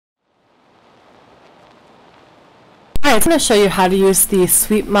Alright, so I'm going to show you how to use the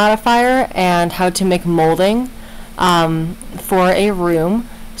sweep modifier and how to make molding for a room.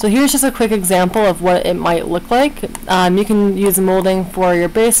 So here's just a quick example of what it might look like. You can use molding for your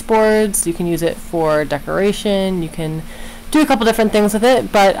baseboards, you can use it for decoration, you can do a couple different things with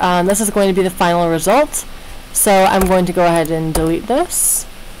it, but this is going to be the final result. So I'm going to go ahead and delete this.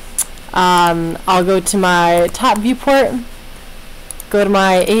 I'll go to my top viewport, go to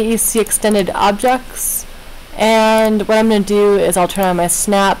my AEC extended objects, and what I'm going to do is I'll turn on my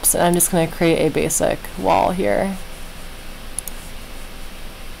snaps and I'm just going to create a basic wall here.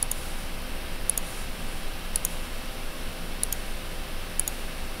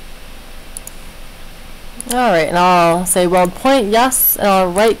 Alright, and I'll say weld point yes, and I'll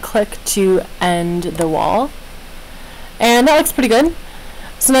right click to end the wall. And that looks pretty good.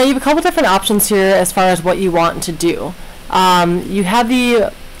 So now you have a couple different options here as far as what you want to do. You have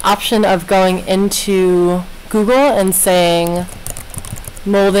the option of going into Google and saying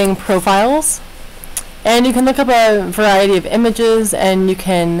molding profiles, and you can look up a variety of images and you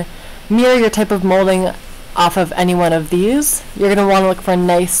can mirror your type of molding off of any one of these. You're going to want to look for a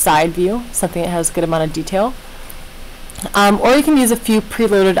nice side view, something that has a good amount of detail. Or you can use a few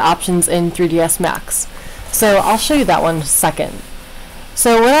preloaded options in 3ds Max. So I'll show you that one in a second.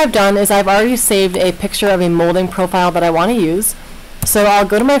 So what I've done is I've already saved a picture of a molding profile that I want to use. So I'll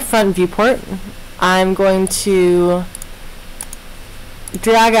go to my front viewport. I'm going to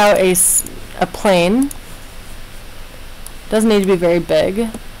drag out a plane. Doesn't need to be very big.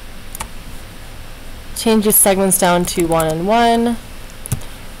 Change these segments down to 1 and 1,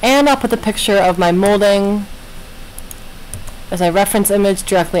 and I'll put the picture of my molding as a reference image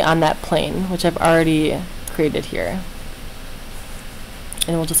directly on that plane, which I've already created here.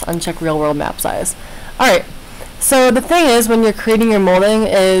 And we'll just uncheck real world map size. Alright, so the thing is, when you're creating your molding,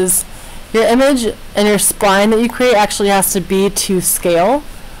 is your image and your spline that you create actually has to be to scale.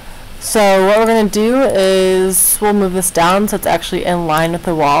 So what we're going to do is we'll move this down so it's actually in line with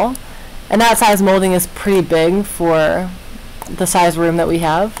the wall. And that size molding is pretty big for the size room that we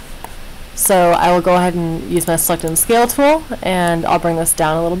have. So I will go ahead and use my select and scale tool, and I'll bring this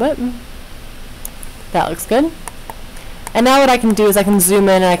down a little bit. That looks good. And now what I can do is I can zoom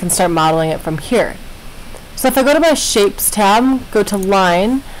in and I can start modeling it from here. So if I go to my shapes tab, go to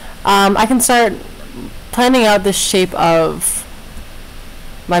line, I can start planning out the shape of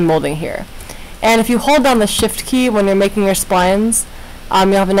my molding here. And if you hold down the shift key when you're making your splines,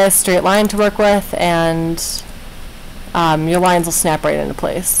 you'll have a nice straight line to work with, and your lines will snap right into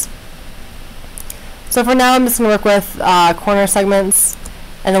place. So for now I'm just going to work with corner segments,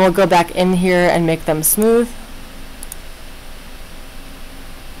 and then we'll go back in here and make them smooth.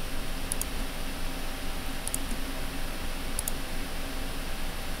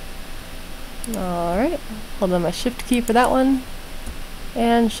 Alright, hold on my shift key for that one,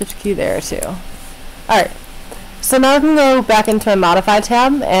 and shift key there too. Alright. So now I can go back into my Modify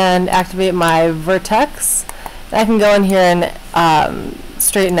tab and activate my vertex. I can go in here and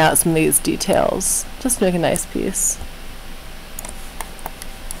straighten out some of these details, just to make a nice piece.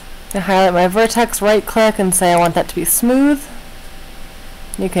 I highlight my vertex, right click, and say I want that to be smooth.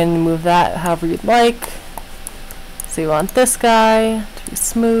 You can move that however you'd like. So you want this guy to be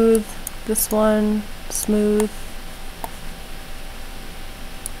smooth, this one smooth.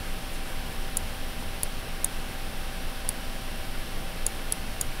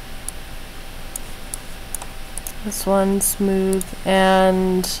 This one smooth,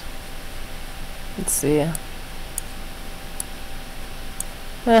 and let's see.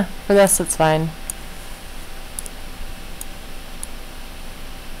 For this it's fine.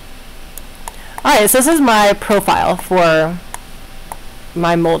 Alright, so this is my profile for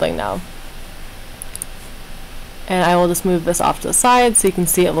my molding now. And I will just move this off to the side so you can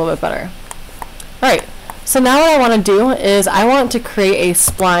see it a little bit better. Alright, so now what I want to do is I want to create a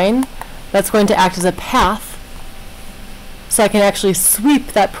spline that's going to act as a path, so I can actually sweep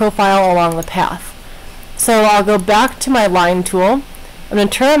that profile along the path. So I'll go back to my line tool. I'm going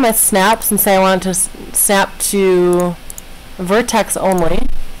to turn on my snaps and say I want to snap to vertex only.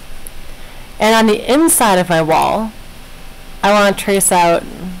 And on the inside of my wall, I want to trace out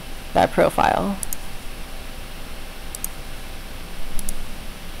that profile.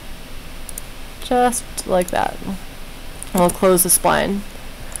 Just like that. And we'll close the spline.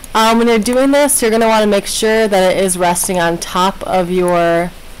 When you're doing this, you're going to want to make sure that it is resting on top of your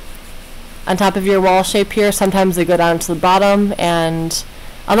wall shape here. Sometimes they go down to the bottom, and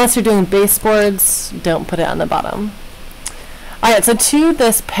unless you're doing baseboards, don't put it on the bottom. Alright, so to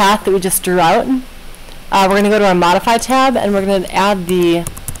this path that we just drew out, we're going to go to our Modify tab, and we're going to add the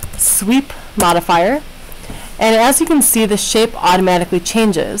Sweep modifier. And as you can see, the shape automatically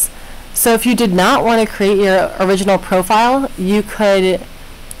changes. So if you did not want to create your original profile, you could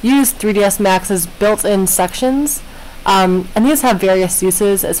use 3ds Max's built-in sections. And these have various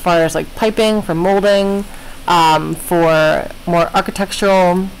uses as far as like piping, for molding, for more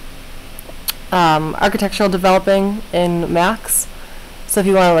architectural developing in Max. So if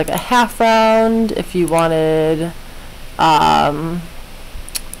you wanted like a half round, if you wanted quarter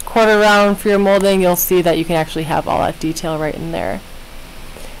round for your molding, you'll see that you can actually have all that detail right in there.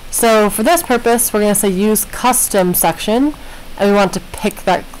 So for this purpose, we're going to say use custom section, and we want to pick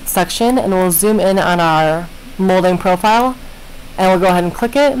that section, and we'll zoom in on our molding profile, and we'll go ahead and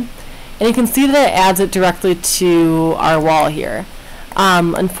click it, and you can see that it adds it directly to our wall here.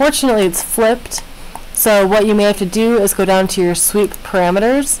 Unfortunately, it's flipped, so what you may have to do is go down to your sweep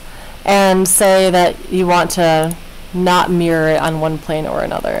parameters and say that you want to not mirror it on one plane or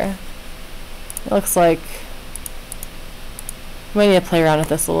another. It looks like we might need to play around with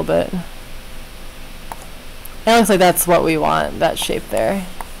this a little bit. It looks like that's what we want, that shape there.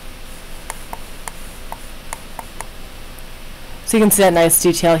 So you can see that nice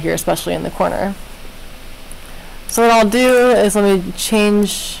detail here, especially in the corner. So what I'll do is let me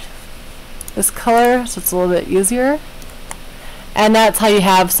change this color so it's a little bit easier. And that's how you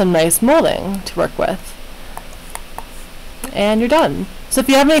have some nice molding to work with. And you're done. So if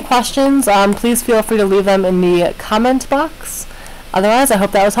you have any questions, please feel free to leave them in the comment box. Otherwise, I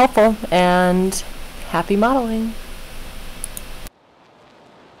hope that was helpful, and happy modeling!